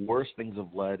 Even the worst things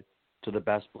have led to the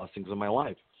best blessings of my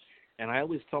life. And I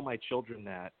always tell my children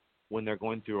that when they're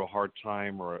going through a hard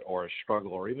time or a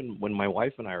struggle, or even when my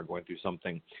wife and I are going through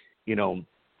something,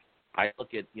 I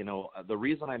look at, the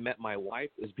reason I met my wife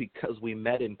is because we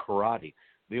met in karate.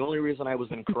 The only reason I was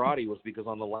in karate was because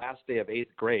on the last day of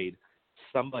 8th grade,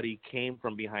 somebody came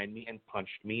from behind me and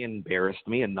punched me, embarrassed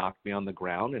me, and knocked me on the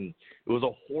ground. And it was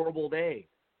a horrible day,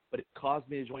 but it caused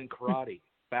me to join karate.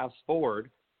 Fast forward,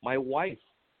 my wife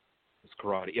is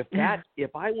karate.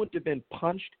 If I wouldn't have been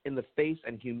punched in the face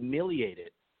and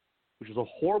humiliated, which was a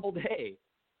horrible day,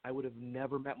 I would have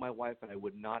never met my wife, and I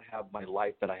would not have my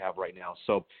life that I have right now.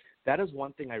 So that is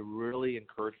one thing I really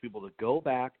encourage people to go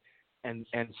back and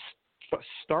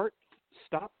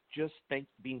stop just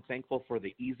being thankful for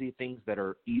the easy things that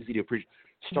are easy to appreciate.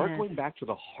 Start going back to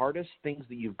the hardest things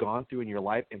that you've gone through in your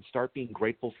life and start being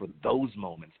grateful for those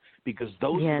moments, because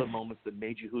those are the moments that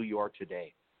made you who you are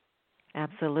today.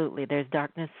 Absolutely. There's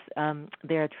darkness.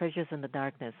 There are treasures in the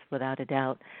darkness, without a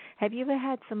doubt. Have you ever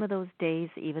had some of those days,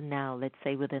 even now, let's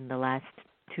say within the last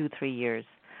 2-3 years,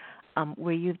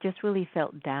 where you've just really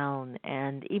felt down,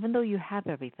 and even though you have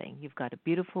everything, you've got a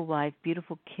beautiful wife,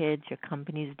 beautiful kids, your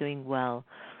company's doing well,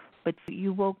 but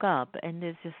you woke up and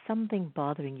there's just something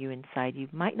bothering you inside. You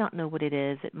might not know what it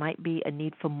is. It might be a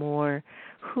need for more.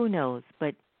 Who knows?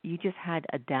 But you just had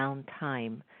a down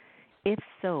time. If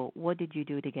so, what did you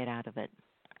do to get out of it?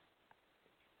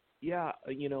 Yeah,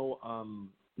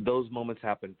 those moments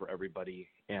happen for everybody,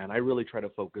 and I really try to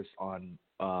focus on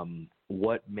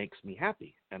what makes me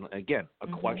happy. And again, a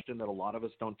question that a lot of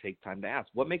us don't take time to ask.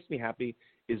 What makes me happy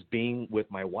is being with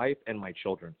my wife and my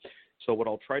children. So what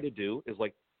I'll try to do is,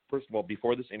 like, first of all,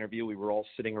 before this interview, we were all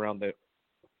sitting around the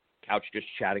couch just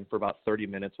chatting for about 30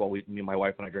 minutes while me and my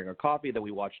wife and I drank our coffee. Then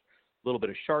we watched a little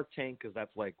bit of Shark Tank, because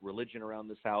that's like religion around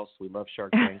this house. We love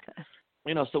Shark Tank.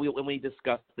 So when we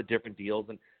discuss the different deals,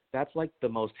 and that's like the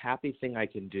most happy thing I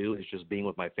can do is just being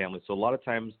with my family. So a lot of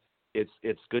times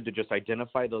it's good to just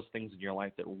identify those things in your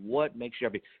life that what makes you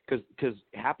happy, because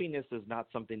happiness is not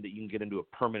something that you can get into a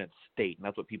permanent state, and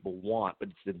that's what people want, but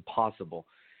it's impossible.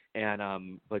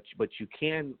 And but you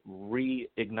can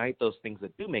reignite those things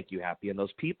that do make you happy, and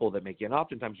those people that make you. And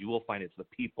oftentimes you will find it's the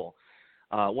people.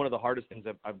 One of the hardest things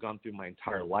I've gone through my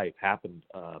entire life happened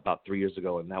about 3 years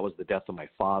ago, and that was the death of my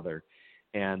father.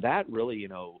 And that really,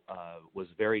 was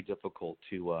very difficult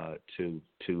to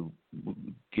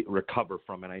recover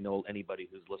from. And I know anybody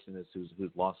who's listening to this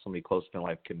who's lost somebody close to their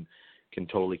life can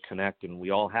totally connect. And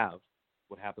we all have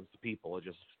what happens to people. It's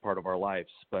just part of our lives.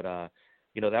 But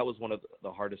that was one of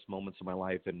the hardest moments of my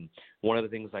life. And one of the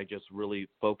things I just really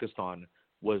focused on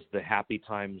was the happy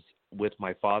times with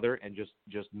my father, and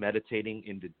just meditating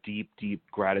into deep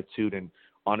gratitude. And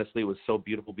honestly, it was so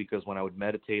beautiful, because when I would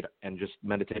meditate and just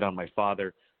meditate on my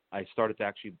father, I started to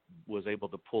actually was able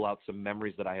to pull out some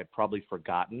memories that I had probably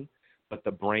forgotten, but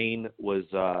the brain was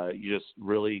just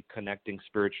really connecting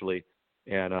spiritually.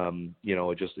 And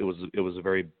it was a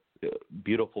very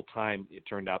beautiful time, it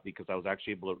turned out, because I was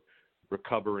actually able to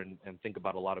recover and think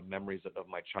about a lot of memories of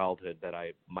my childhood that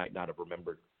I might not have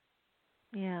remembered.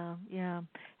 Yeah.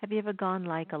 Have you ever gone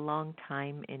like a long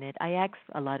time in it? I ask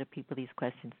a lot of people these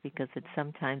questions because it's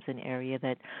sometimes an area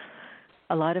that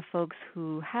a lot of folks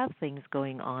who have things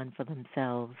going on for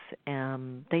themselves,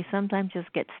 they sometimes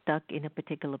just get stuck in a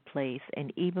particular place.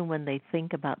 And even when they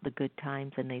think about the good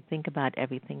times and they think about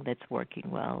everything that's working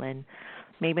well, and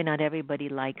maybe not everybody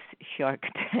likes Shark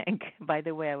Tank. By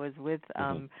the way, I was with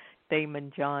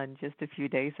Damon John just a few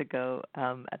days ago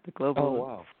at the Global. Oh,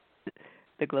 wow.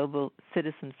 the Global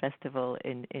Citizen Festival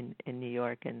in New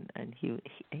York, and he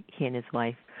and his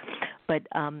wife. But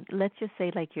let's just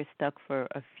say like you're stuck for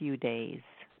a few days,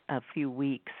 a few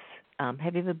weeks.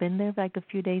 Have you ever been there like a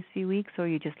few days, few weeks, or are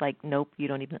you just like, nope, you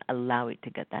don't even allow it to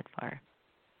get that far?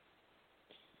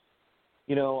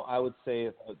 You know, I would say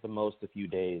at the most a few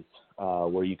days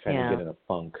where you kind of get in a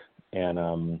funk.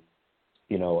 And,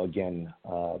 you know, again,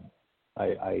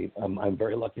 I'm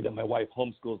very lucky that my wife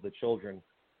homeschools the children,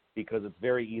 because it's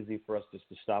very easy for us just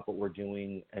to stop what we're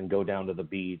doing and go down to the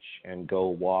beach and go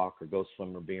walk or go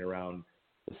swim or being around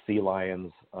the sea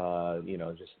lions, you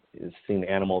know, just seeing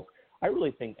animals. I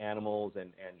really think animals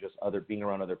and just being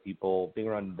around other people, being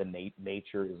around the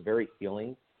nature is very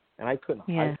healing. And I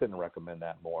couldn't recommend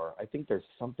that more. I think there's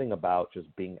something about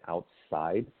just being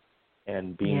outside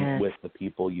and being with the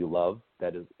people you love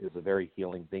that is a very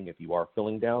healing thing if you are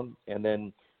feeling down. And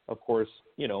then, of course,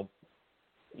 you know,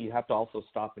 you have to also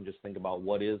stop and just think about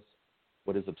what is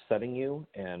upsetting you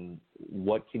and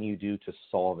what can you do to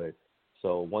solve it.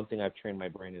 So one thing I've trained my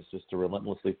brain is just to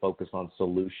relentlessly focus on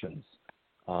solutions.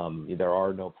 There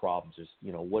are no problems. Just,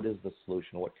 you know, what is the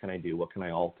solution? What can I do? What can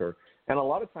I alter? And a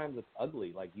lot of times it's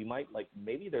ugly. Like you might, like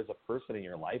maybe there's a person in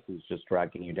your life who's just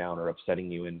dragging you down or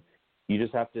upsetting you, and you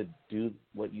just have to do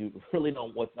what you really know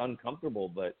what's uncomfortable,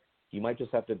 but you might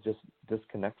just have to just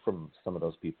disconnect from some of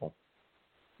those people.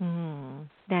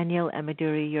 Danielle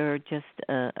Ameduri, you're just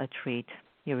a treat.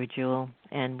 You're a jewel,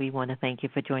 and we want to thank you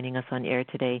for joining us on air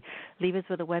today. Leave us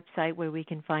with a website where we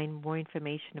can find more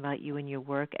information about you and your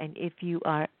work. And if you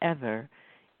are ever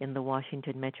in the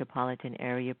Washington metropolitan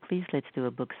area, please let's do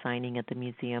a book signing at the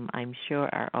museum. I'm sure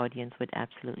our audience would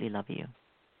absolutely love you.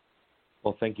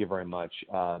 Well, thank you very much.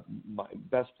 My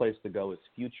best place to go is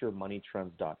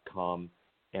futuremoneytrends.com,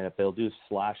 and if they'll do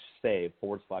 /save,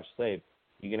 /save,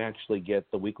 you can actually get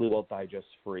the Weekly Wealth Digest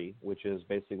free, which is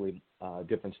basically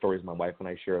different stories my wife and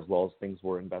I share, as well as things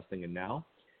we're investing in now,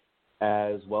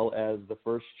 as well as the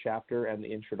first chapter and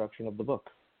the introduction of the book.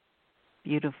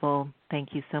 Beautiful.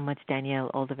 Thank you so much,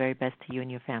 Danielle. All the very best to you and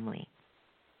your family.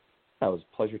 That was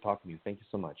a pleasure talking to you. Thank you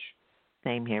so much.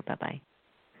 Same here. Bye-bye.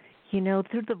 You know,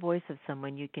 through the voice of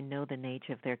someone, you can know the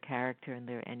nature of their character and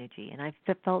their energy. And I've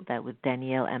felt that with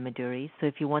Danielle Ameduri. So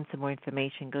if you want some more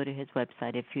information, go to his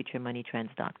website at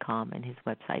futuremoneytrends.com and his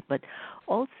website. But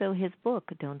also his book,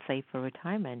 Don't Save for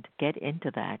Retirement. Get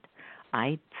into that.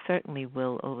 I certainly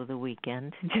will over the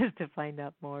weekend just to find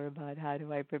out more about how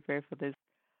do I prepare for this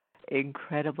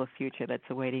incredible future that's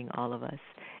awaiting all of us.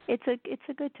 It's a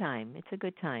good time. It's a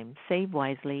good time. Save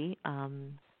wisely. I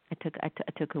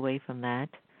took away from that.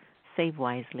 Save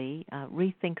wisely,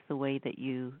 rethink the way that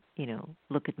you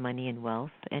look at money and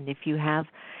wealth. And if you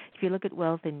look at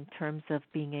wealth in terms of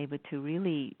being able to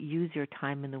really use your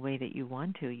time in the way that you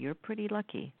want to, you're pretty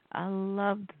lucky. I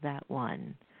loved that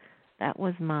one. That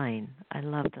was mine. I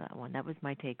loved that one. That was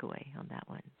my takeaway on that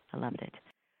one. I loved it.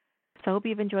 So I hope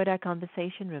you've enjoyed our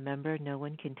conversation. Remember, no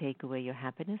one can take away your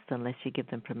happiness unless you give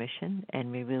them permission.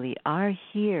 And we really are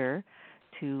here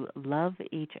to love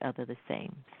each other the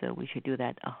same. So we should do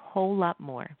that a whole lot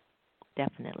more,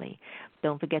 definitely.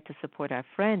 Don't forget to support our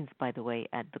friends, by the way,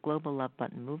 at the Global Love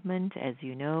Button Movement. As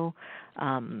you know,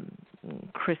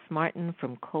 Chris Martin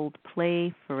from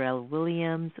Coldplay, Pharrell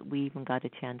Williams. We even got a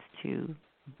chance to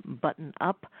button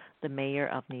up the mayor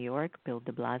of New York, Bill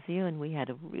de Blasio, and we had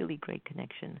a really great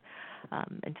connection.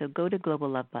 And so go to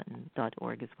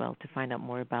globallovebutton.org as well to find out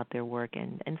more about their work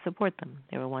and support them.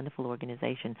 They're a wonderful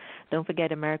organization. Don't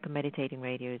forget, American Meditating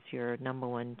Radio is your number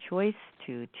one choice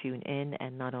to tune in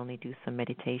and not only do some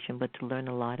meditation, but to learn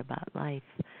a lot about life,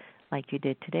 like you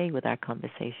did today with our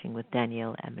conversation with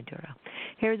Danielle Ameduri.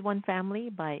 Here's One Family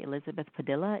by Elizabeth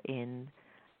Padilla in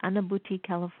Anabuti,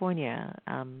 California.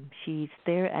 She's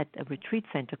there at a retreat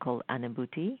center called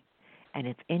Anabuti, and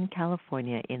it's in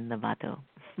California in Novato.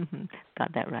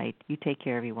 Got that right. You take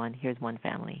care, everyone. Here's One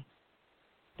Family.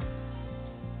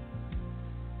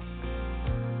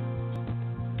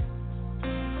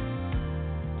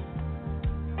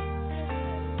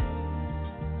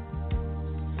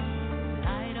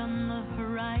 Light on the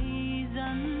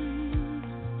horizon,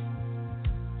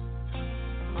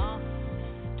 off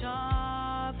the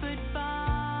starboard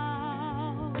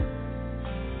bow,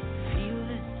 feel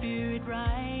the spirit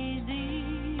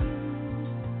rising,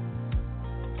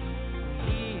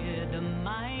 hear the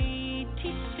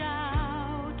mighty shout.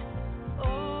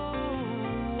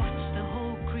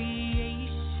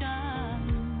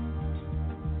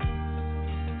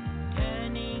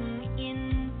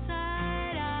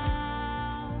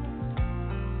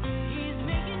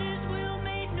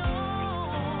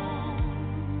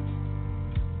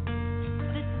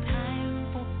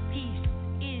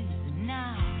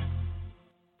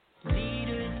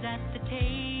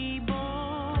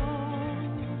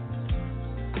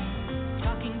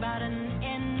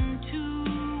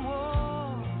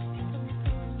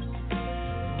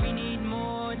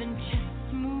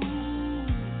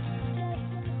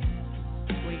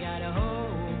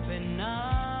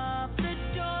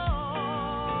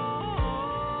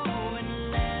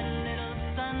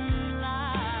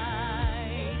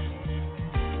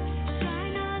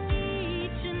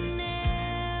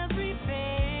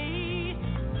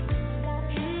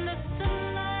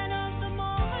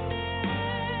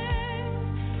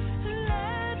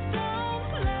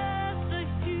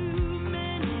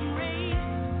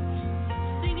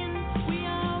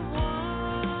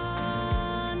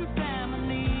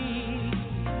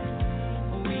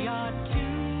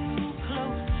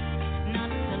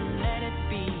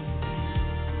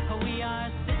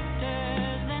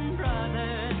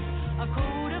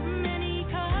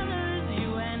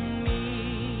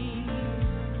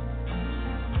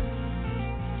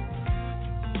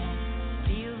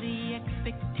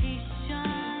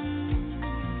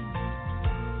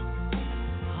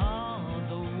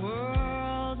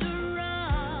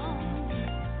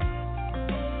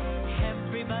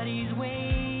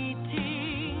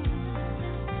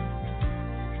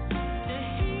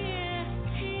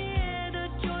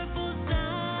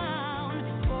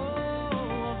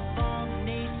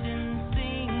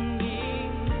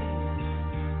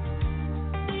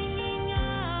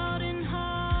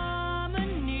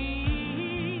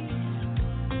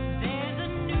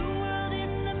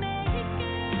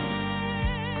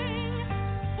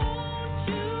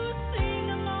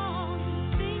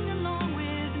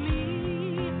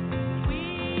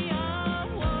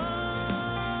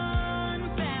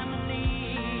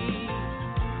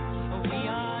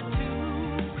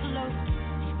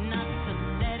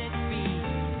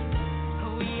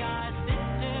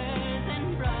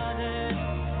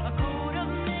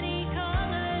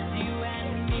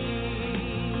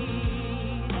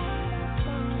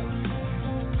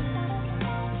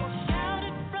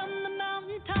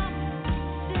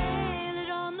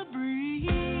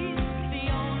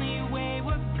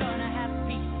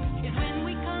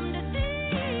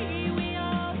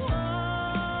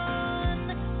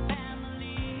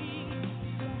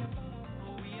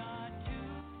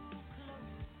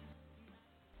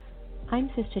 I'm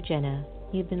Sister Jenna.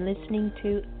 You've been listening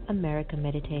to America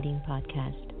Meditating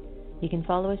Podcast. You can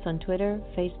follow us on Twitter,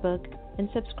 Facebook, and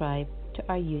subscribe to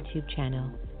our YouTube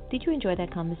channel. Did you enjoy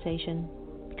that conversation?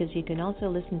 Because you can also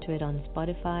listen to it on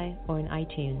Spotify or in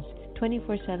iTunes,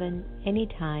 24/7,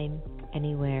 anytime,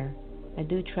 anywhere. I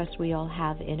do trust we all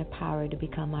have the inner power to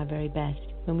become our very best.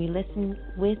 When we listen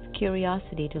with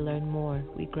curiosity to learn more,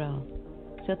 we grow.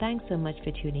 So thanks so much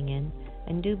for tuning in,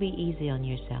 and do be easy on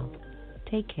yourself.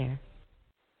 Take care.